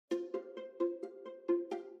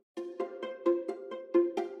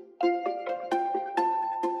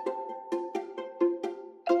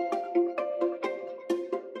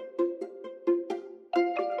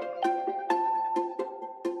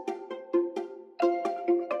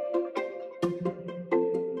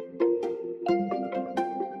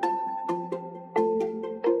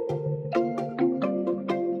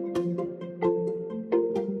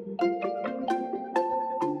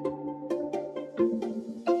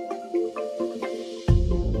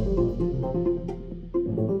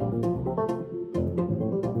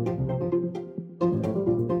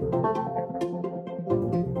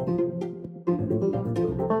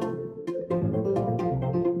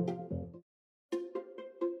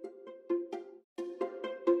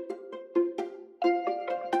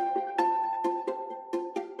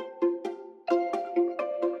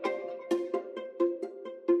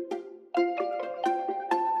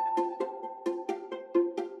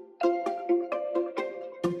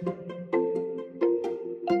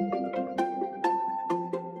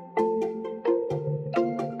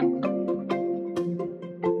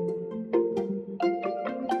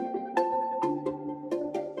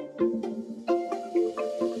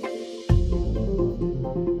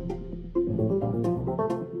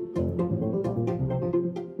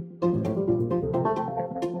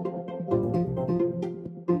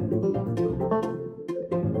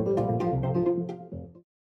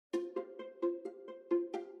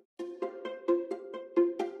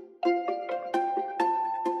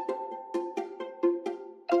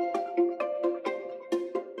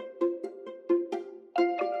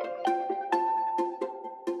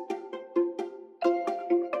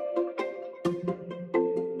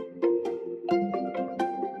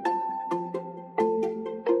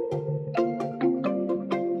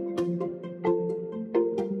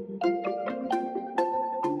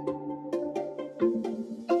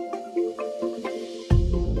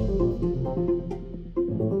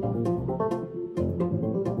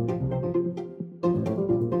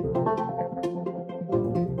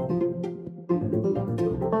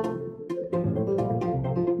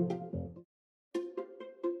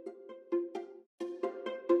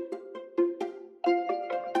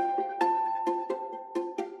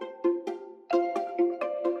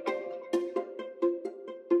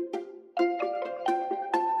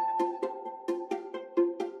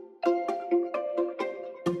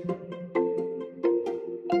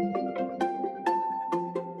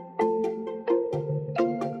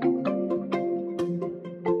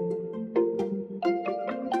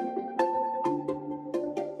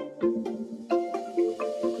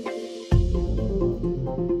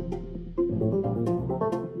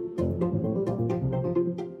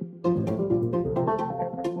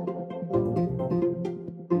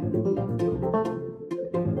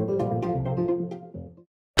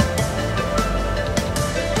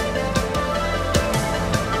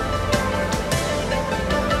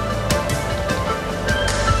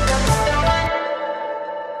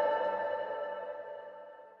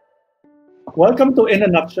Welcome to In a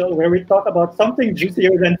Nutshell, where we talk about something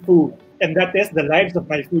juicier than food, and that is the lives of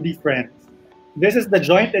my foodie friends. This is the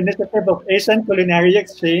joint initiative of Asian Culinary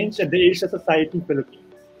Exchange and the Asia Society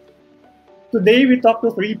Philippines. Today, we talk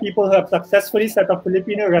to three people who have successfully set up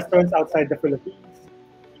Filipino restaurants outside the Philippines.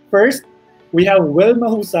 First, we have Will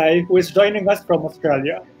Mahusay, who is joining us from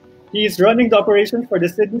Australia. He is running the operations for the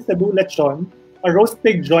Sydney Cebu Lechon, a roast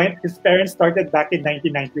pig joint his parents started back in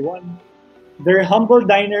 1991. Their humble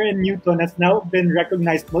diner in Newton has now been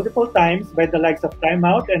recognized multiple times by the likes of Time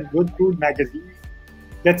Out and Good Food magazines.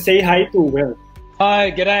 Let's say hi to Will.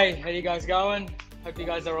 Hi, g'day. How you guys going? Hope you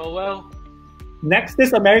guys are all well. Next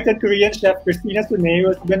is American-Korean chef Christina Sunae, who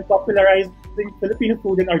has been popularizing Filipino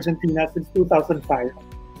food in Argentina since 2005.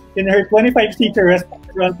 In her 25-seater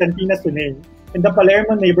restaurant Cantina Sunae, in the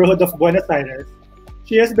Palermo neighborhood of Buenos Aires,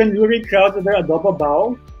 she has been luring crowds with her adobo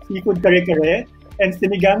bao, seafood kare-kare, and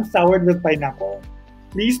sinigang soured with pineapple.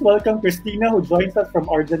 Please welcome Christina, who joins us from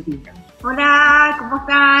Argentina. Hola, ¿cómo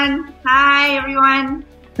están? Hi, everyone.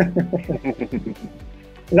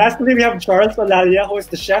 Lastly, we have Charles Olalia, who is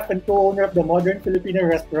the chef and co-owner of the modern Filipino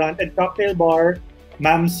restaurant and cocktail bar,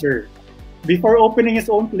 Mahusay. Before opening his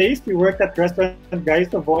own place, he worked at restaurant Guy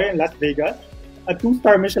Savoy in Las Vegas, a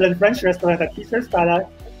 2-star Michelin French restaurant at Caesar's Palace,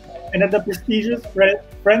 and at the prestigious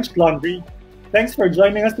French Laundry. Thanks for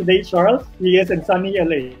joining us today, Charles. He is in sunny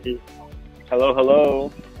LA. Hello, hello.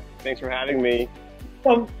 Thanks for having me.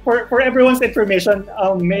 For everyone's information,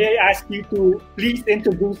 may I ask you to please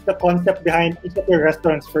introduce the concept behind each of your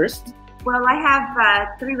restaurants first? Well, I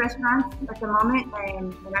have 3 restaurants at the moment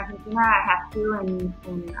in Argentina. I have 2,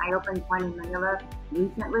 and I opened one in Manila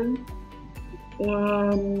recently.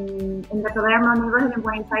 In the Palermo neighborhood in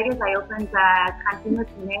Buenos Aires, I opened Cantina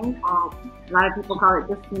Sunae, or a lot of people call it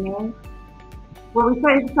just Sunae. Well, we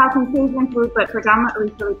started Southeast Asian food, but predominantly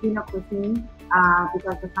Filipino cuisine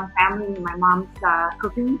because of my family and my mom's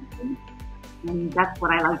cooking, and that's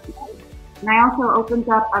what I like to do. And I also opened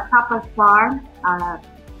up a tapas bar,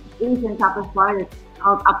 Asian tapas bar that's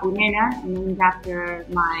called Apunena, named after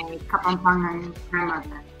my Kapampangan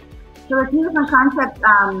grandmother. So the 2 different concepts,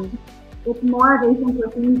 it's more of Asian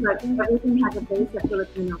cuisine, but everything has a base of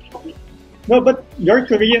Filipino cuisine. No, but you're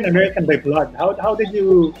Korean American by blood. How did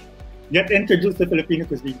you get introduced to Filipino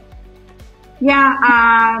cuisine? Yeah,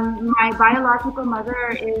 my biological mother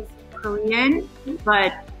is Korean,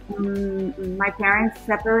 but my parents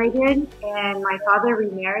separated, and my father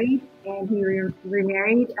remarried, and he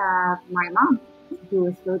remarried my mom, who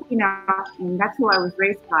was Filipino, and that's who I was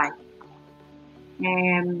raised by.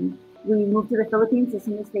 And we moved to the Philippines as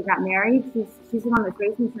soon as they got married. She's the one that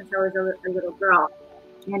raised me since I was a little girl,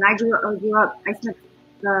 and I grew up. I spent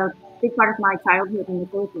the big part of my childhood in the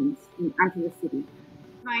Philippines, in Antioch City.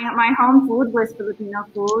 My home food was Filipino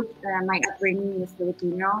food, and my upbringing was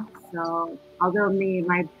Filipino. So although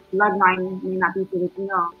my bloodline may not be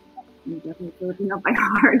Filipino, I'm definitely Filipino by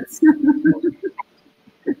heart.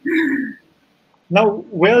 Now,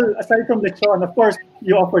 Will, aside from lechon, of course,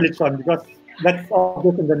 you offer lechon because that's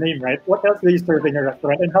obvious in the name, right? What else do you serve in your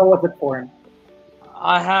restaurant, and how was it formed?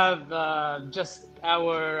 I have just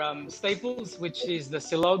our staples, which is the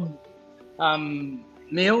silog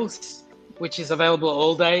meals, which is available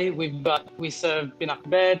all day. We serve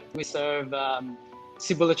pinakbet, we serve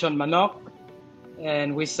Cebu Lechon Manok,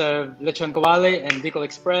 and we serve Lechon Kawali and Bicol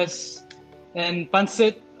Express, and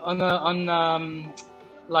pancit on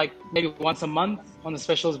like maybe once a month on the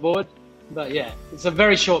specials board. But yeah, it's a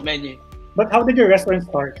very short menu. But how did your restaurant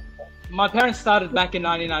start? My parents started back in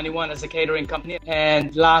 1991 as a catering company,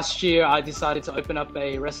 and last year I decided to open up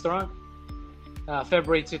a restaurant,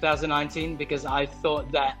 February 2019, because I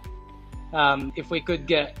thought that if we could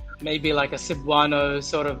get maybe like a Cebuano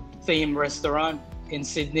sort of theme restaurant in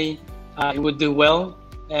Sydney, it would do well.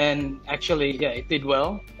 And actually, yeah, it did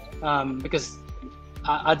well, because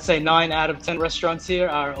I'd say 9 out of 10 restaurants here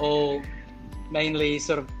are all mainly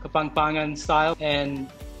sort of Kapampangan style, and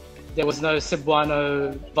there was no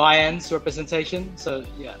Cebuano viands representation, so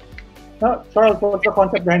yeah. Charles, what's the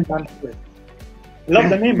concept behind Mahusay? Love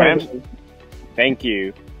the name, by the way. Thank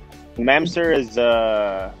you. Mahusay is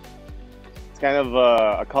it's kind of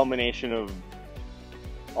a culmination of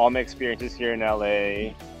all my experiences here in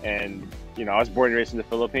LA, and I was born and raised in the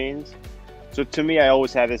Philippines. So to me, I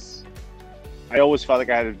always felt like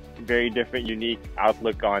I had a very different, unique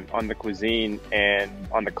outlook on the cuisine and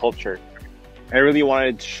on the culture. I really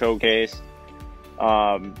wanted to showcase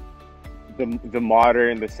the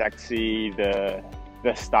modern, the sexy, the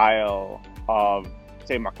style of,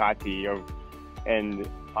 say, Makati, and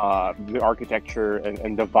the architecture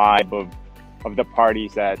and the vibe of the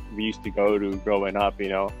parties that we used to go to growing up,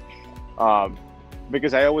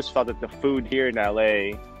 because I always felt that the food here in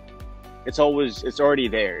LA, it's already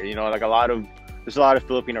there. You know, like there's a lot of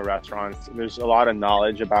Filipino restaurants. There's a lot of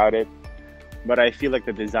knowledge about it, but I feel like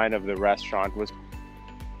the design of the restaurant was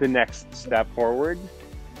the next step forward.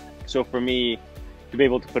 So for me to be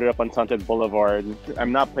able to put it up on Sunset Boulevard,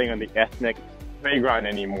 I'm not playing on the ethnic playground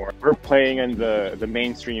anymore. We're playing in the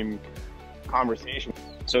mainstream conversation.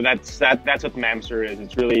 So that's what Mamser is.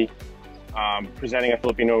 It's really presenting a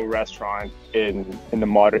Filipino restaurant in a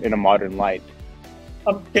modern light.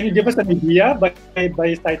 Can you give us an idea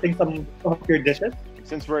by citing some of your dishes?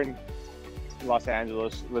 Since we're in Los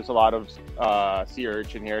Angeles, there's a lot of sea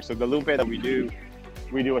urchin here. So the lumpia that we do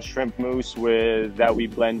a shrimp mousse that we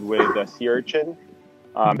blend with a sea urchin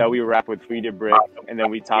that we wrap with Frida brick, and then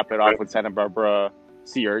we top it off with Santa Barbara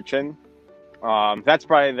sea urchin. That's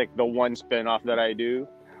probably like the one spin-off that I do,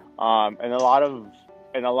 and a lot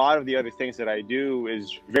of the other things that I do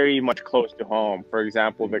is very much close to home. For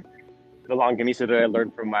example, the longanisa that I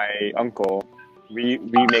learned from my uncle, we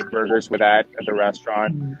make burgers with that at the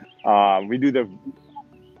restaurant. We do the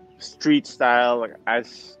street style, like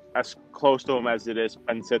as close to home as it is,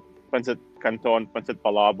 pancit canton, pancit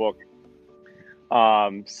palabok,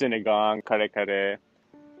 sinigang, kare-kare.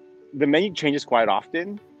 The menu changes quite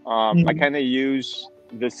often. I kind of use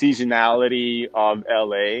the seasonality of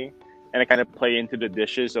LA, and I kind of play into the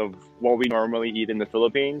dishes of what we normally eat in the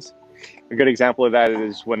Philippines. A good example of that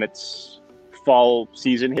is when it's fall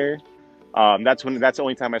season here. That's the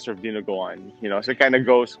only time I serve dinuguan. You know, so it kind of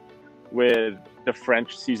goes with the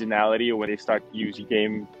French seasonality when they start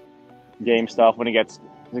using game stuff. When it's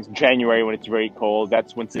January, when it's very cold,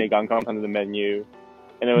 that's when sinigang comes onto the menu.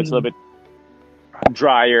 And then when it's a little bit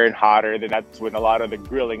drier and hotter, then that's when a lot of the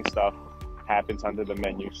grilling stuff happens under the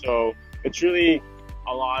menu. So it's really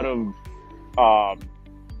a lot of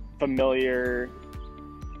familiar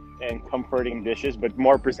and comforting dishes, but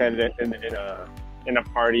more presented in a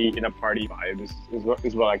party vibe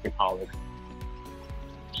is what I could call it.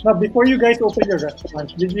 Now, before you guys open your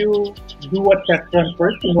restaurant, did you do a test run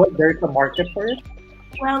first to know if there's a market for it?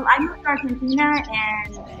 Well, I moved to Argentina,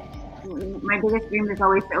 and my biggest dream is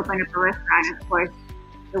always to open up a restaurant. Of course,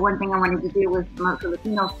 the one thing I wanted to do was promote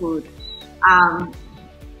Filipino food. I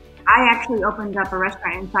actually opened up a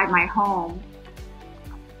restaurant inside my home,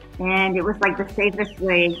 and it was like the safest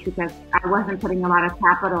way because I wasn't putting a lot of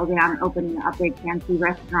capital down opening a big fancy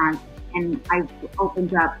restaurant. And I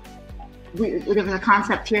opened up, there was a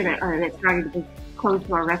concept here that started to be close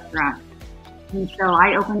to our restaurant. And so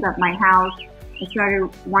I opened up my house. I started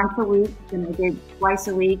once a week, then I did twice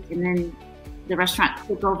a week, and then the restaurant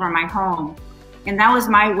took over my home. And that was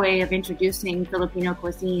my way of introducing Filipino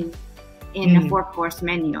cuisine in a 4-course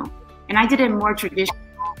menu. And I did it more traditional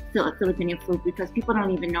Filipino food because people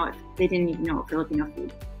don't even know it. They didn't even know what Filipino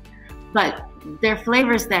food. But they're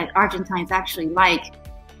flavors that Argentines actually like.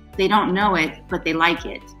 They don't know it, but they like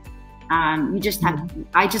it. I just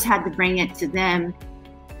had to bring it to them,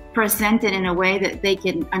 present it in a way that they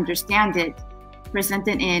can understand it, present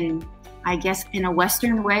it in, I guess, in a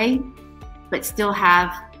Western way, but still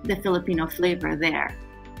have the Filipino flavor there.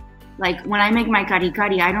 Like when I make my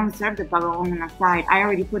kari-kari, I don't serve the bagoong on the side. I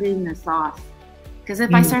already put it in the sauce. Because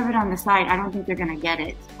if I serve it on the side, I don't think they're gonna get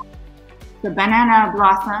it. The banana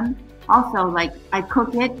blossom, also, like I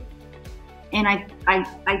cook it, and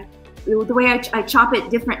the way I chop it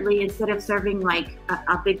differently, instead of serving like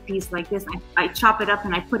a big piece like this, I chop it up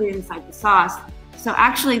and I put it inside the sauce. So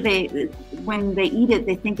actually, when they eat it,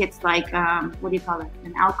 they think it's like what do you call it?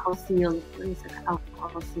 An alcocil, what is it?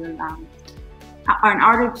 Alcocil, or an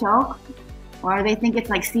artichoke, or they think it's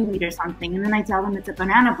like seaweed or something. And then I tell them it's a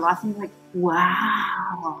banana blossom. They're like,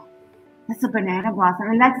 wow, that's a banana blossom,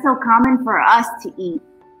 and that's so common for us to eat.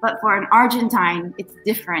 But for an Argentine, it's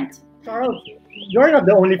different. Charles, you're not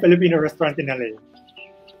the only Filipino restaurant in LA.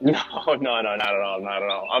 No, not at all.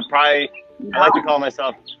 I like to call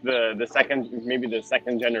myself the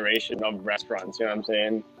second generation of restaurants. You know what I'm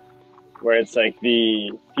saying? Where it's like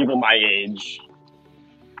the people my age,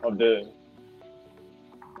 of the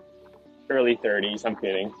early 30s. I'm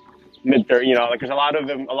kidding, mid 30s. You know, like there's a lot of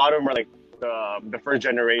them are like the first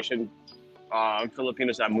generation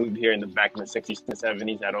Filipinos that moved here back in the 60s and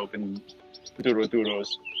 70s that opened turos.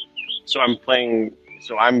 So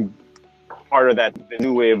I'm part of the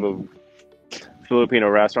new wave of Filipino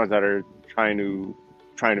restaurants that are trying to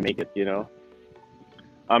make it, you know.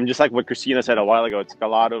 Just like what Christina said a while ago, it's like a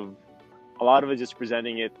lot of it just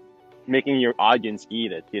presenting it, making your audience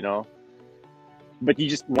eat it, you know. But you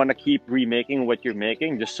just want to keep remaking what you're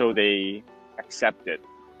making just so they accept it,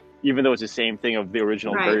 even though it's the same thing of the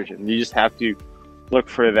original version. You just have to look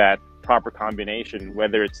for that proper combination,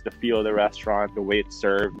 whether it's the feel of the restaurant, the way it's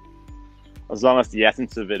served. As long as the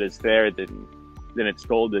essence of it is there, then it's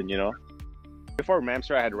golden, you know. Before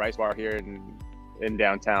Mamster, I had Rice Bar here in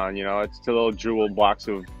downtown. You know, it's a little jewel box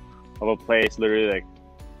of a place, literally like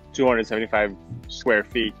 275 square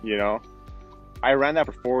feet. You know, I ran that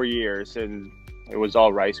for 4 years, and it was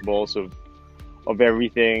all rice bowls of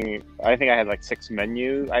everything. I think I had like 6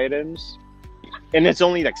 menu items, and it's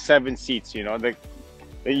only like 7 seats. You know, like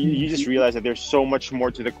you just realize that there's so much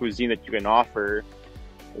more to the cuisine that you can offer,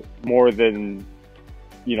 more than,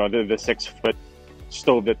 you know, the 6-foot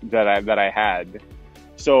stove that I had.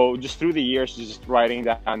 So just through the years, just writing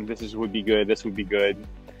down, this would be good, this would be good.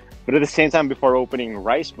 But at the same time, before opening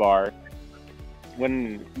Rice Bar,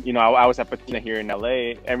 when, you know, I was at Patina here in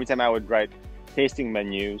LA, every time I would write tasting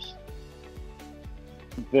menus,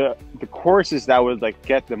 the courses that would like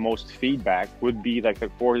get the most feedback would be like the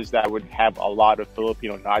courses that would have a lot of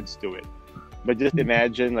Filipino nods to it. But just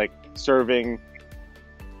imagine like serving,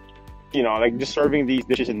 you know, like just serving these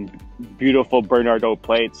dishes in beautiful Bernardo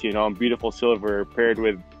plates, you know, beautiful silver paired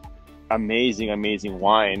with amazing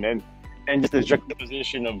wine, and just the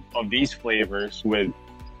juxtaposition of these flavors with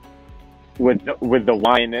the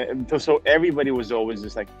wine. And so everybody was always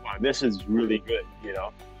just like, wow, this is really good, you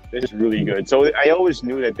know, this is really good. So I always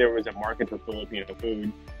knew that there was a market for Filipino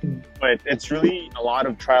food, but it's really a lot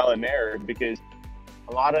of trial and error, because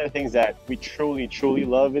a lot of the things that we truly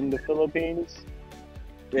love in the Philippines,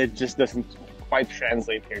 it just doesn't quite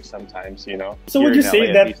translate here sometimes, you know. So would you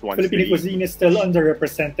say that Filipino cuisine is still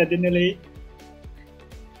underrepresented in LA?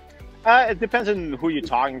 It depends on who you're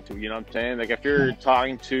talking to, you know what I'm saying? Like if you're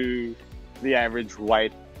talking to the average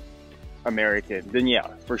white American, then yeah,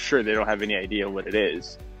 for sure they don't have any idea what it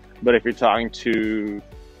is. But if you're talking to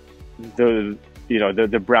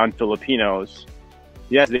the brown Filipinos,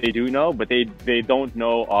 yes, they do know, but they don't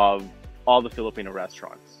know of all the Filipino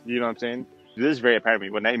restaurants. You know what I'm saying? This is very apparent to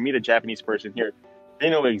me. When I meet a Japanese person here, they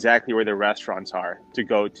know exactly where the restaurants are to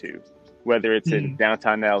go to. Whether it's in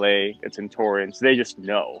downtown LA, it's in Torrance, they just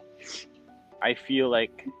know. I feel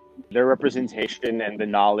like their representation and the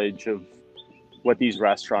knowledge of what these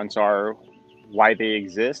restaurants are, why they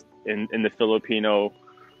exist in the Filipino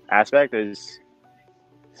aspect, is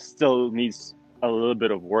still needs a little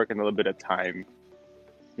bit of work and a little bit of time.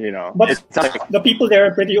 You know, but the people there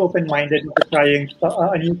are pretty open-minded to trying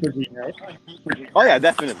a new cuisine, right? Oh yeah,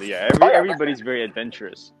 definitely. Yeah, everybody's very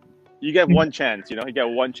adventurous. You get one chance, you know. You get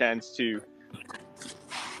one chance to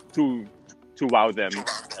wow them.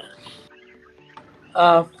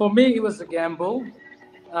 For me, it was a gamble,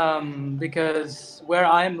 because where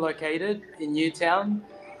I'm located in Newtown,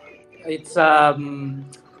 it's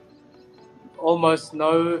almost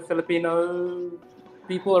no Filipino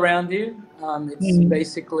people around here. It's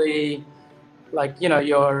basically like, you know,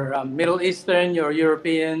 your Middle Eastern, your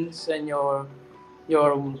Europeans, and your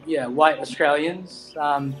white Australians.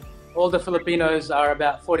 All the Filipinos are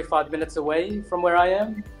about 45 minutes away from where I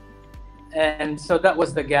am, and so that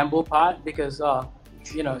was the gamble part, because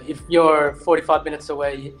you know, if you're 45 minutes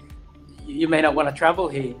away, you may not want to travel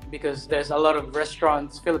here, because there's a lot of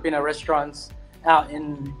restaurants, Filipino restaurants, out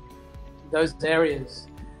in those areas.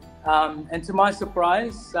 And to my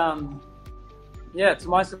surprise,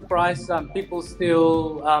 people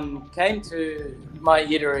still came to my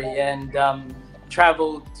eatery and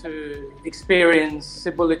traveled to experience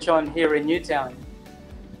Cebu Lechon here in Newtown.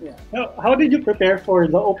 Yeah. Now, how did you prepare for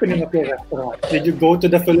the opening of your restaurant? Did you go to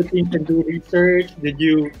the Philippines and do research? Did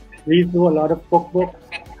you read through a lot of cookbooks?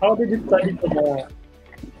 How did you study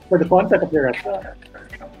for the concept of your restaurant?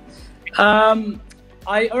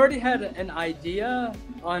 I already had an idea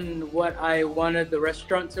on what I wanted the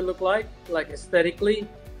restaurant to look like aesthetically.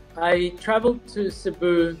 I traveled to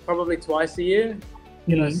Cebu probably twice a year,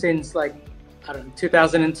 you know, since like, I don't know,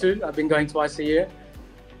 2002. I've been going twice a year.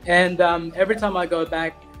 And every time I go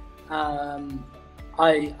back,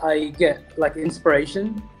 I get like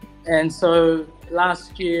inspiration. And so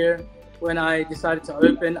last year, when I decided to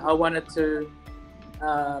open, I wanted to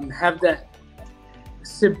have that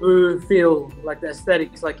Cebu feel, like the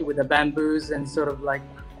aesthetics, like with the bamboos and sort of like,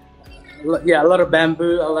 yeah, a lot of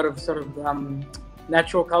bamboo, a lot of sort of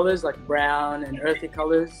natural colors like brown and earthy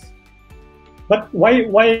colors. But why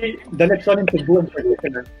the Lechon in Cebu in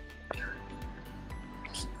particular?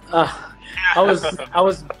 I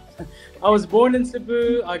was born in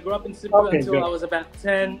Cebu. I grew up in Cebu until I was about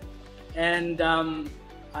 10, and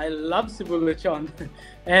I love Cebu Lechon,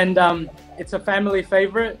 and it's a family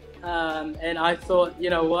favorite. And I thought, you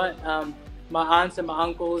know what, my aunts and my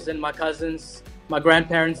uncles and my cousins, my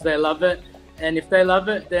grandparents, they love it. And if they love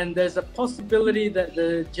it, then there's a possibility that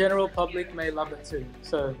the general public may love it too.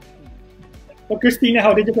 So So Christina,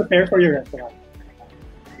 how did you prepare for your restaurant?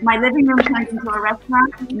 My living room turned into a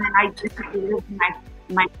restaurant, and then I basically lived in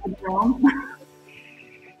my bedroom.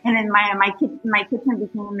 And then my kitchen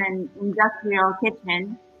became an industrial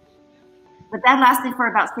kitchen. But that lasted for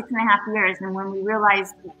about 6.5 years. And when we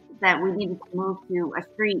realized that we needed to move to a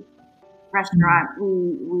street restaurant,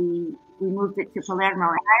 we moved it to Palermo.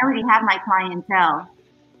 And I already had my clientele.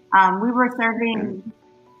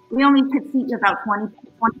 We only could seat about 20 to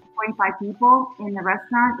 25 people in the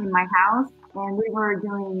restaurant in my house. And we were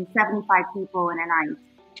doing 75 people in a night.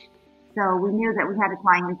 So we knew that we had a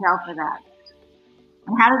clientele for that.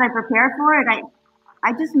 And how did I prepare for it?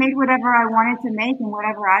 I just made whatever I wanted to make and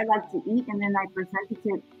whatever I liked to eat, and then I presented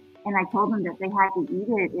it, and I told them that they had to eat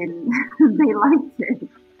it, and they liked it.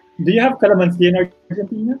 Do you have calamansi in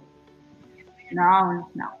Argentina? No.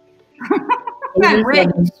 Always Wait.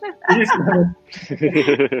 lemon.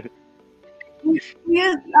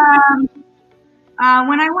 Yes,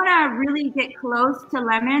 when I want to really get close to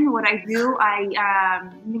lemon, what I do, I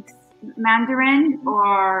mix mandarin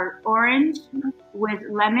or orange with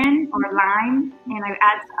lemon or lime, and I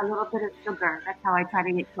add a little bit of sugar. That's how I try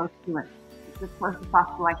to get close to it. It's as close as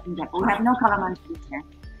possible I can get. But we have no calamansi here.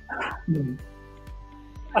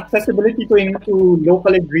 Accessibility to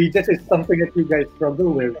local ingredients is something that you guys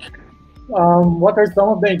struggle with. What are some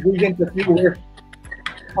of the ingredients that you wish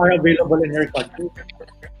are available in your country?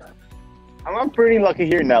 I'm pretty lucky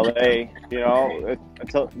here in LA. You know,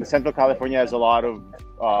 the Central California has a lot of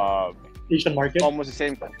Asian market? almost the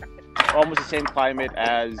same climate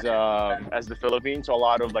as the Philippines. So a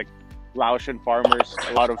lot of like Laotian farmers,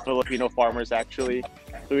 a lot of Filipino farmers actually.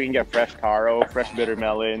 So we can get fresh taro, fresh bitter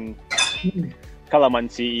melon,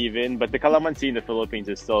 calamansi even. But the calamansi in the Philippines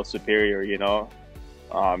is still superior. You know,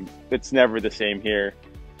 it's never the same here.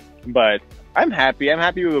 But I'm happy. I'm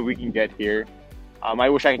happy with what we can get here. I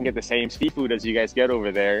wish I can get the same seafood as you guys get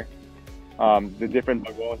over there. The different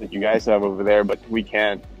bagoongs that you guys have over there, but we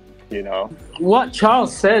can't, you know. What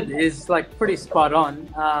Charles said is like pretty spot on.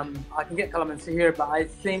 I can get calamansi here, but I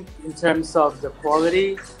think in terms of the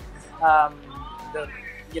quality, the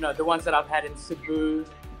ones that I've had in Cebu,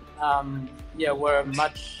 were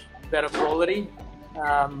much better quality.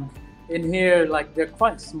 In here, like they're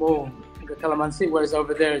quite small, the calamansi, whereas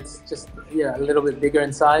over there it's just a little bit bigger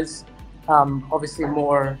in size. Obviously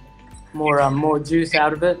more juice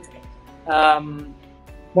out of it.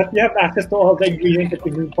 But you have access to all the ingredients that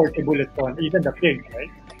you need for Cebu Lechon, even the pig, right?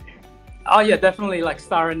 Oh yeah, definitely, like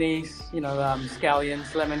star anise,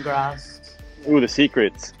 scallions, lemongrass. Ooh, the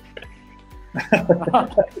secrets.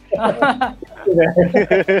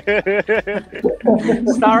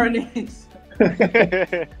 Star anise.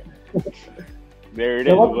 There it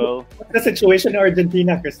is. Well, what's the situation in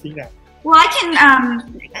Argentina, Christina? Well,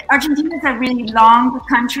 Argentina is a really long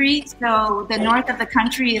country, so the north of the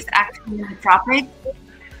country is actually in the tropics.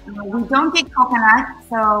 We don't get coconut,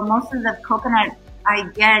 so most of the coconut I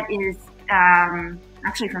get is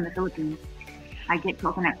actually from the Philippines. I get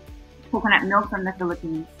coconut milk from the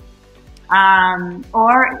Philippines.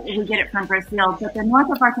 Or we get it from Brazil. But the north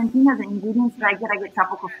of Argentina, the ingredients that I get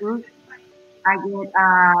tropical fruit. I get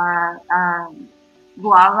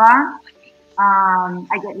guava.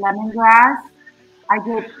 I get lemongrass. I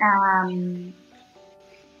get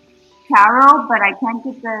taro, but I can't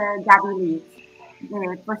get the gabi leaves.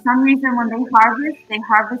 For some reason, when they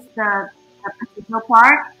harvest the particular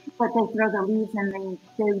part, but they throw the leaves and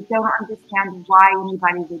they don't understand why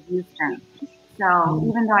anybody would use them. So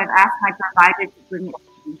even though I've asked my provider to bring it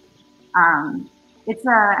to me, it's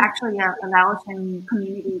actually a Laotian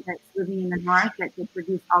community that's living in the north that they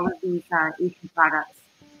produce all of these Asian products.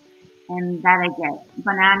 And that I get.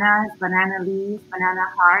 Bananas, banana leaves, banana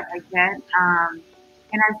heart, I get.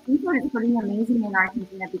 And our seafood is pretty amazing in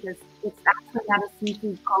Argentina because it's actually not a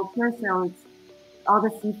seafood culture. So all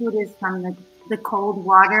the seafood is from the cold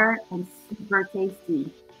water and super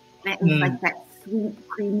tasty. It's like that sweet,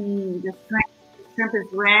 creamy, the shrimp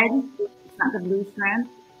is red. It's not the blue shrimp.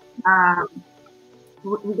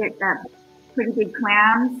 We get pretty big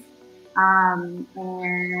clams. And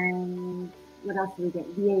what else do we get?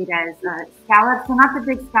 Vietas, scallops. So not the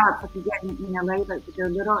big scallops like you get in LA, but they're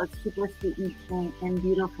little. It's super sweet and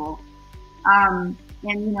beautiful. And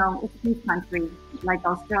it's beef country, like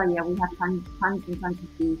Australia. We have tons and tons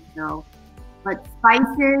of beef. So, but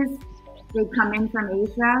spices, they come in from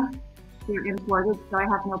Asia. They're imported, so I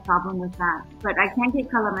have no problem with that. But I can't get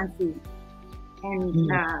calamansi, and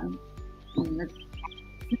that's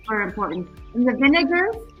super important. And the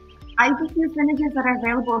vinegars. I just use vinegars that are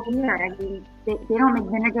available here. I mean, they don't make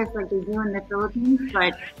vinegars like they do in the Philippines,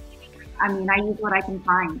 but I mean, I use what I can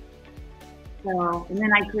find. So, and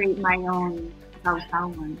then I create my own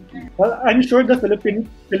sausaw one. Well, I'm sure the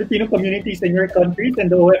Filipino communities in your countries and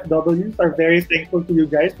the OFWs are very thankful to you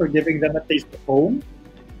guys for giving them a taste of home.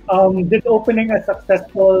 Did opening a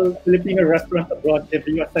successful Filipino restaurant abroad give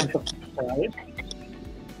you a sense of pride?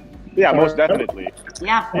 Yeah, most definitely.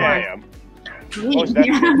 Yeah, of course. Most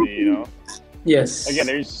definitely, you know. Yes. Again,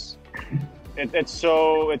 it's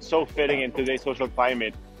so fitting in today's social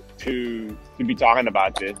climate to be talking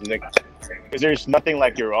about this. It's like, because there's nothing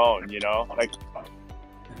like your own, you know. Like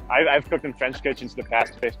I've cooked in French kitchens the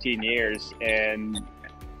past 15 years, and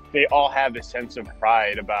they all have a sense of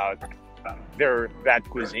pride about that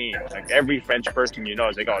cuisine. Like every French person you know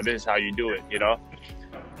is like, oh, this is how you do it, you know.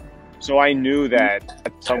 So I knew that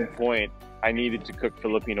at some point I needed to cook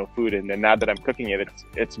Filipino food, and then now that I'm cooking it,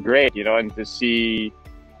 it's great, you know. And to see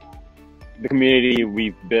the community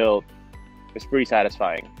we've built is pretty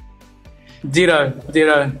satisfying. Ditto.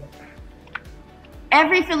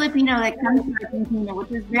 Every Filipino that comes to Argentina,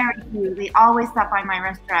 which is very few, they always stop by my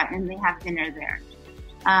restaurant and they have dinner there.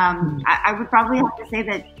 I would probably have to say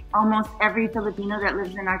that almost every Filipino that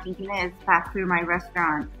lives in Argentina has passed through my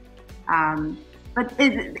restaurant. But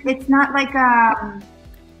it's not like a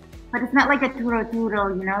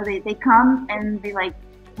turo, you know. They come and they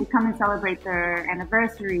come and celebrate their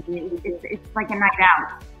anniversary. It's like a night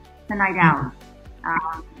out. It's a night out.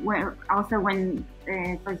 When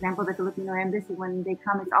for example, the Filipino embassy, when they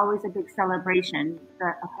come, it's always a big celebration.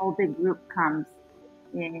 A whole big group comes.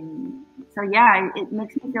 And so yeah, it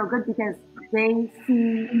makes me feel good because they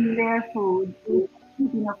see their food,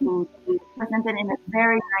 Filipino food, presented in a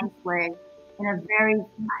very nice way, in a very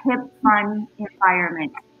hip, fun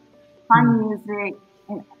environment. Fun music,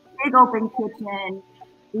 and a big open kitchen.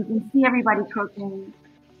 You can see everybody cooking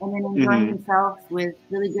and then enjoying themselves with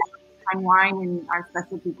really good fine wine and our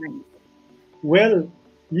specialty drinks. Well,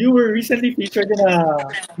 you were recently featured in a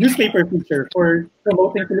newspaper feature for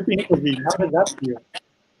promoting Filipino cuisine. How does that feel?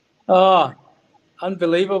 Oh,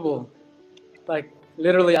 unbelievable. Like,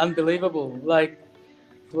 literally unbelievable. Like,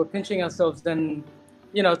 we're pinching ourselves then,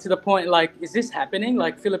 you know, to the point, like, is this happening?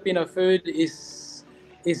 Like, Filipino food is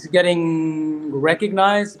getting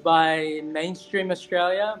recognized by mainstream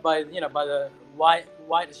Australia, by the white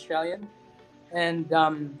Australian. And,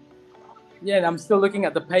 yeah, I'm still looking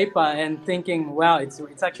at the paper and thinking, wow, it's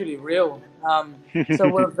actually real. So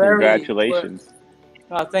we're very... Congratulations.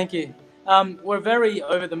 Thank you. We're very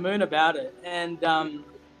over the moon about it. And,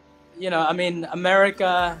 I mean,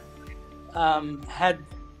 America had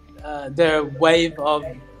their wave of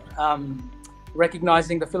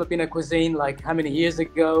recognizing the Filipino cuisine like how many years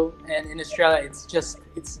ago, and in Australia it's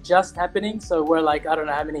just happening. So we're like, I don't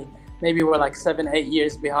know how many, maybe we're like 7-8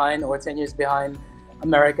 years behind or 10 years behind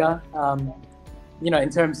America, in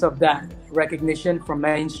terms of that recognition from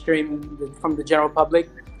mainstream, from the general public.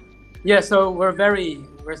 Yeah, so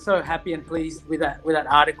we're so happy and pleased with that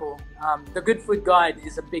article. The Good Food Guide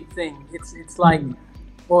is a big thing. It's like,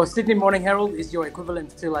 well, Sydney Morning Herald is your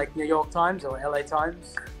equivalent to like New York Times or LA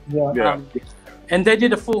Times. Yeah. And they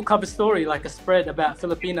did a full cover story, like a spread about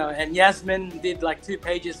Filipino. And Yasmin did like 2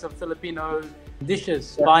 pages of Filipino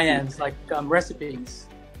dishes, viands, like recipes.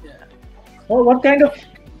 Yeah. Well, what kind of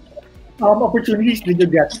opportunities did you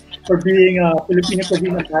get for being a Filipino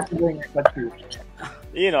cuisine ambassador in your country?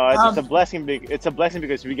 You know, it's a blessing. It's a blessing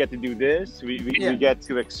because we get to do this. We get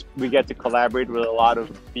to collaborate with a lot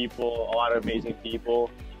of people, a lot of amazing people.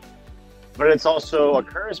 But it's also a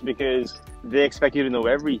curse because they expect you to know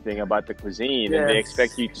everything about the cuisine, and they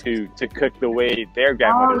expect you to cook the way their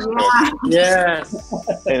grandmothers cooked. Yes.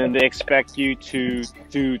 And then they expect you to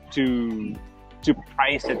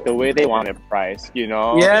price it the way they want it priced, you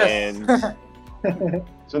know. Yes. And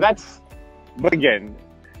so but again,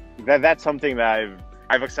 that's something that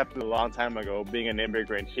I've accepted a long time ago, being an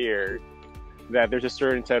immigrant here, that there's a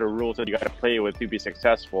certain set of rules that you got to play with to be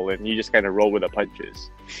successful, and you just kind of roll with the punches.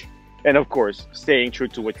 And of course, staying true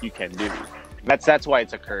to what you can do. That's why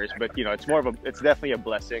it's a curse, but it's definitely a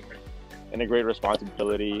blessing and a great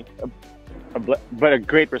responsibility. But a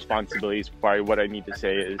great responsibility is probably what I need to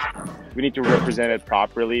say is we need to represent it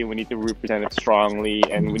properly, we need to represent it strongly,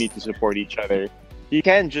 and we need to support each other. You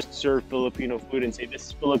can't just serve Filipino food and say this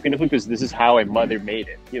is Filipino food because this is how my mother made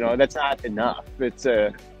it. That's not enough. It's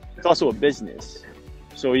also a business.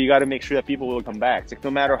 So you got to make sure that people will come back. It's like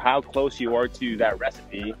no matter how close you are to that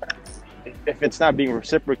recipe, if it's not being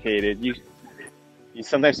reciprocated, you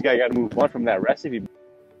sometimes got to move on from that recipe.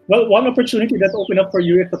 Well, one opportunity that opened up for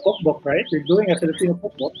you is the cookbook, right? You're doing a Filipino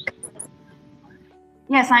cookbook.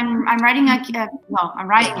 Yes, I'm writing I'm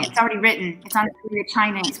writing it. It's already written. It's on the way to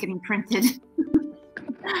China. It's getting printed.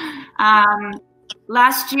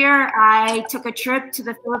 Last year, I took a trip to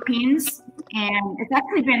the Philippines, and it's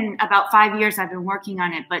actually been about 5 years I've been working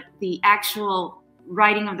on it, but the actual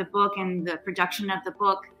writing of the book and the production of the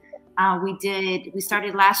book, we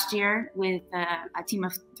started last year with a team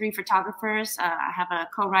of 3 photographers. I have a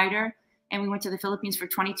co-writer, and we went to the Philippines for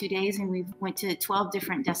 22 days, and we went to 12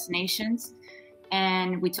 different destinations.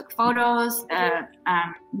 And we took photos,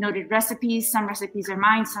 noted recipes. Some recipes are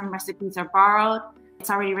mine, some recipes are borrowed. It's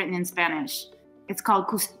already written in Spanish. It's called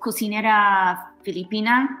Culinary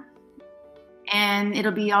Filipina, and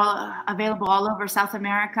it'll be available all over South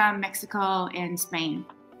America, Mexico, and Spain.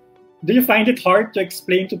 Do you find it hard to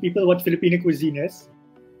explain to people what Filipino cuisine is?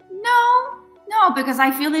 No, because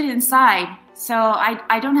I feel it inside. So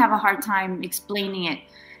I don't have a hard time explaining it.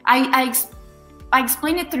 I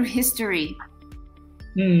explain it through history.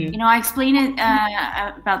 You know, I explain it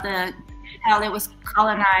about how it was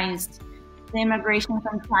colonized, the immigration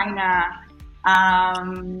from China,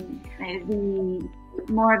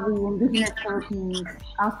 more of the indigenous Philippines,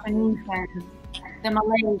 Austronesians, the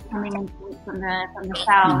Malays coming in from the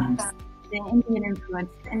south, the Indian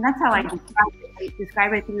influence, and that's how I describe it. I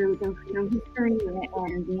describe it through history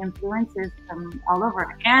and the influences from all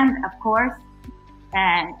over. And of course,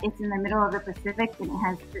 it's in the middle of the Pacific, and it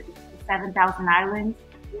has 7,000 islands.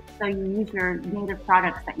 So you use your native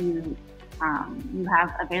products that you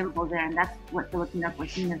have available there, and that's what Filipino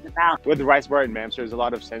cuisine is about. With the rice bar in Mams, there's a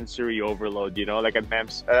lot of sensory overload, you know, like at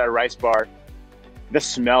Mams, at a rice bar, the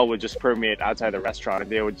smell would just permeate outside the restaurant, and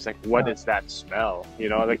they would just like, what is that smell? You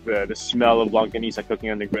know, like the smell of longanisa cooking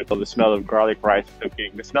on the griddle, the smell of garlic rice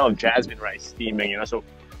cooking, the smell of jasmine rice steaming, you know, so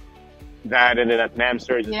that, and then at Mams,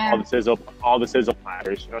 there's all the sizzle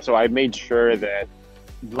platters, you know, so I made sure that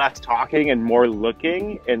less talking and more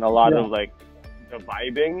looking, and a lot of like the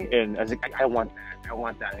vibing, and I was like, I want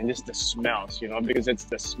that, and just the smells, you know, because it's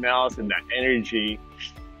the smells and that energy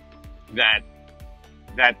that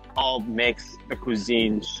all makes the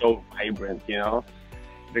cuisine so vibrant, you know,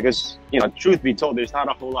 because, you know, truth be told, there's not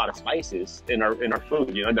a whole lot of spices in our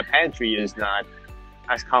food, you know. The pantry is not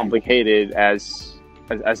as complicated as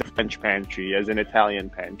a French pantry, as an Italian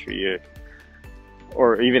pantry,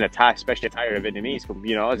 or even especially a Thai or Vietnamese,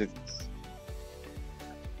 you know.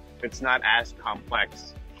 It's not as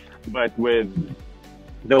complex, but with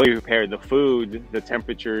the way we prepare the food, the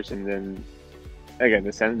temperatures, and then again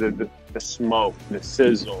the smoke, the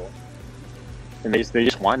sizzle, and they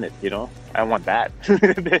just want it, you know. I want that.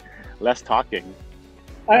 Less talking.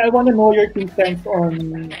 I want to know your 2 cents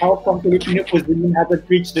on how come Filipino cuisine hasn't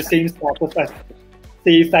reached the same status as,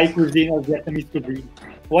 say, Thai cuisine or Vietnamese cuisine.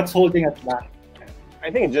 What's holding us back?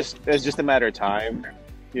 I think it's just a matter of time,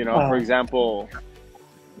 you know. For example,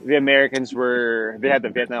 the Americans they had the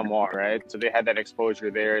Vietnam War, right? So they had that exposure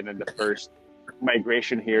there, and then the first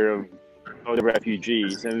migration here of the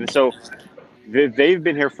refugees, and so they've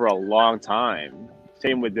been here for a long time.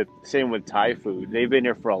 Same with Thai food. They've been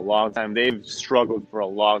here for a long time. They've struggled for a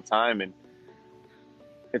long time, and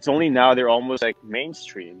it's only now they're almost like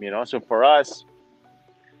mainstream, you know. So for us,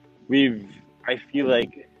 I feel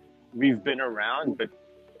like we've been around, but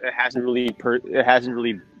it hasn't really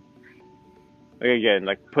again,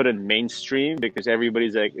 like, put in mainstream, because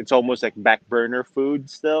everybody's like, it's almost like back burner food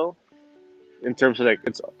still, in terms of like,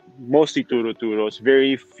 it's mostly turo-turos,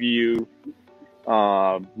 very few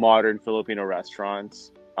modern Filipino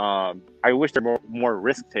restaurants. I wish there were more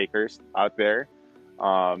risk takers out there,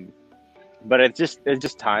 but it's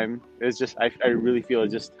just time. I really feel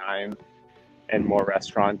it's just time, and more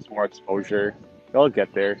restaurants, more exposure. They'll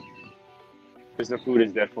get there, because the food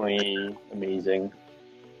is definitely amazing.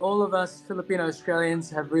 All of us Filipino Australians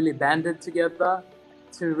have really banded together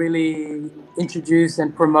to really introduce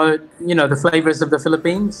and promote, you know, the flavors of the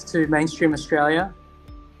Philippines to mainstream Australia.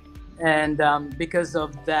 And because of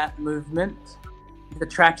that movement, the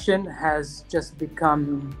traction has just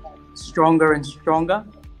become stronger and stronger.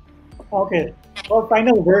 Okay. Well,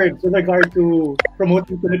 final words with regard to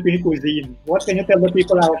promoting Filipino cuisine. What can you tell the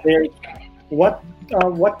people out there? What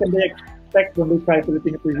can they expect when they try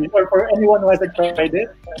Filipino cuisine? Or for anyone who hasn't tried it,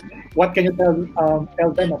 what can you tell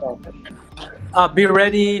them about it? Be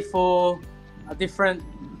ready for a different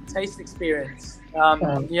taste experience.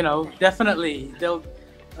 You know, definitely the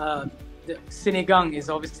sinigang is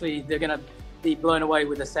obviously, they're gonna be blown away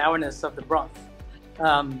with the sourness of the broth.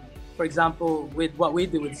 For example, with what we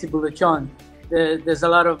do with Cebu Lechon, there's a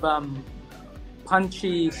lot of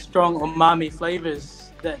punchy, strong umami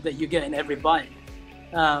flavors that you get in every bite.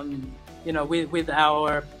 You know, with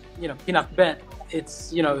our, you know, pinakbet,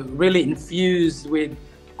 it's, you know, really infused with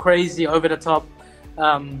crazy over-the-top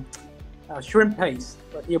shrimp paste,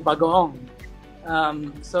 your bagoong.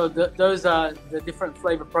 Those are the different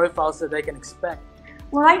flavor profiles that they can expect.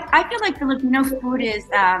 Well, I feel like Filipino food is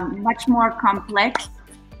much more complex.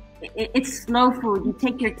 It's slow food. You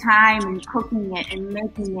take your time in cooking it and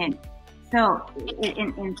making it. So,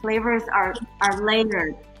 and flavors are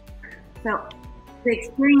layered. So, the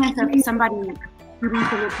experience of somebody eating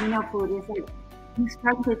Filipino food is that you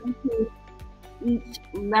start to taste each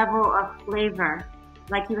level of flavor.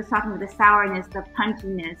 Like he was talking about the sourness, the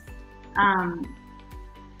punchiness.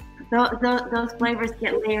 Those flavors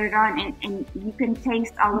get layered on, and you can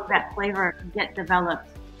taste all of that flavor get developed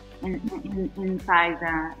inside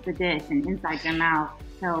the dish and inside your mouth.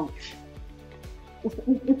 So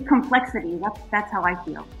it's complexity. That's how I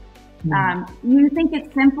feel. You think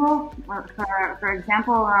it's simple? For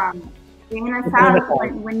example, in a salad,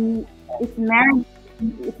 when it's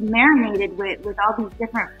marinated with all these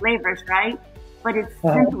different flavors, right? But it's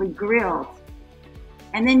simply grilled.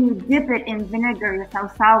 And then you dip it in vinegar, the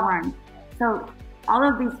sausawan. So all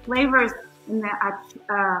of these flavors in the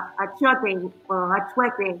achiote or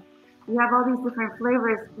achuete, you have all these different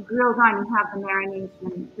flavors grilled on. You have the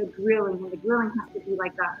marination, the grilling, and the grilling has to be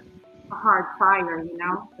like a hard fire, you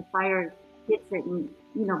know? The fire hits it and,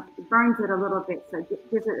 you know, burns it a little bit, so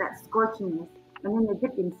it gives it that scorchiness. And then the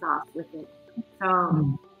dipping sauce with it.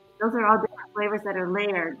 So those are all different flavors that are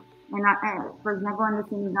layered. And for example, in the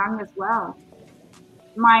sinigang as well.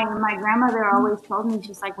 My grandmother always told me,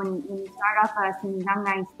 she's like, when you start off a sinigang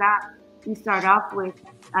na isda, you start off with,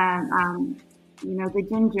 you know, the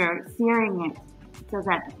ginger, searing it so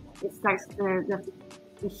that it starts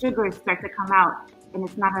the sugars start to come out and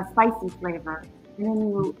it's not a spicy flavor. And then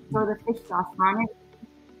you throw the fish sauce on it,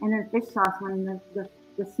 and then fish sauce, when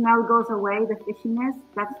the smell goes away, the fishiness,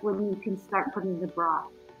 that's when you can start putting the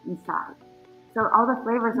broth inside. So all the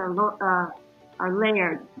flavors are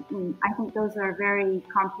layered. And I think those are very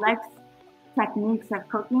complex techniques of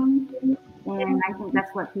cooking, and I think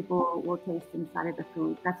that's what people will taste inside of the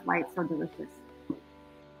food. That's why it's so delicious.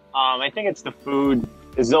 I think it's the food.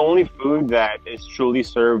 It's the only food that is truly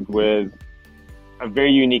served with a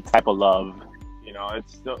very unique type of love. You know,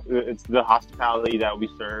 it's the hospitality that we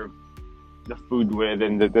serve the food with,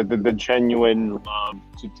 and the genuine love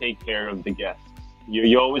to take care of the guests.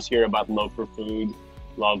 You always hear about love for food.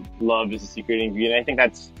 Love is a secret ingredient. I think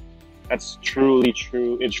that's truly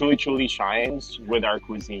true. It truly shines with our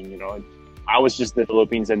cuisine. You know, I was just in the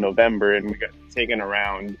Philippines in November, and we got taken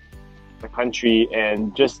around the country,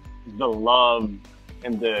 and just the love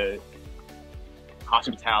and the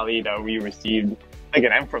hospitality that we received.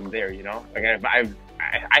 Again, I'm from there, you know. Like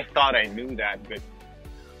I thought I knew that, but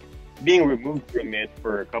being removed from it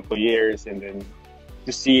for a couple of years and then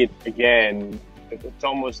to see it again, it's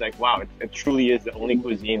almost like, wow, it truly is the only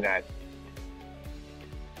cuisine that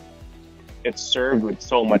it's served with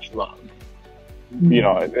so much love. You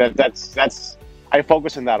know, that's I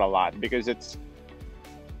focus on that a lot because it's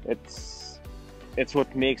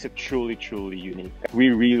what makes it truly unique. We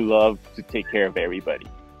really love to take care of everybody.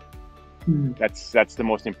 That's the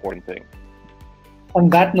most important thing. On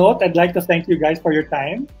that note, I'd like to thank you guys for your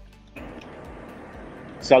time.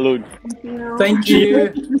 Salud. Thank you. Thank you.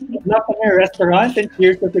 Good luck on your restaurant, and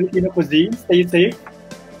cheers to Filipino cuisine. Stay safe.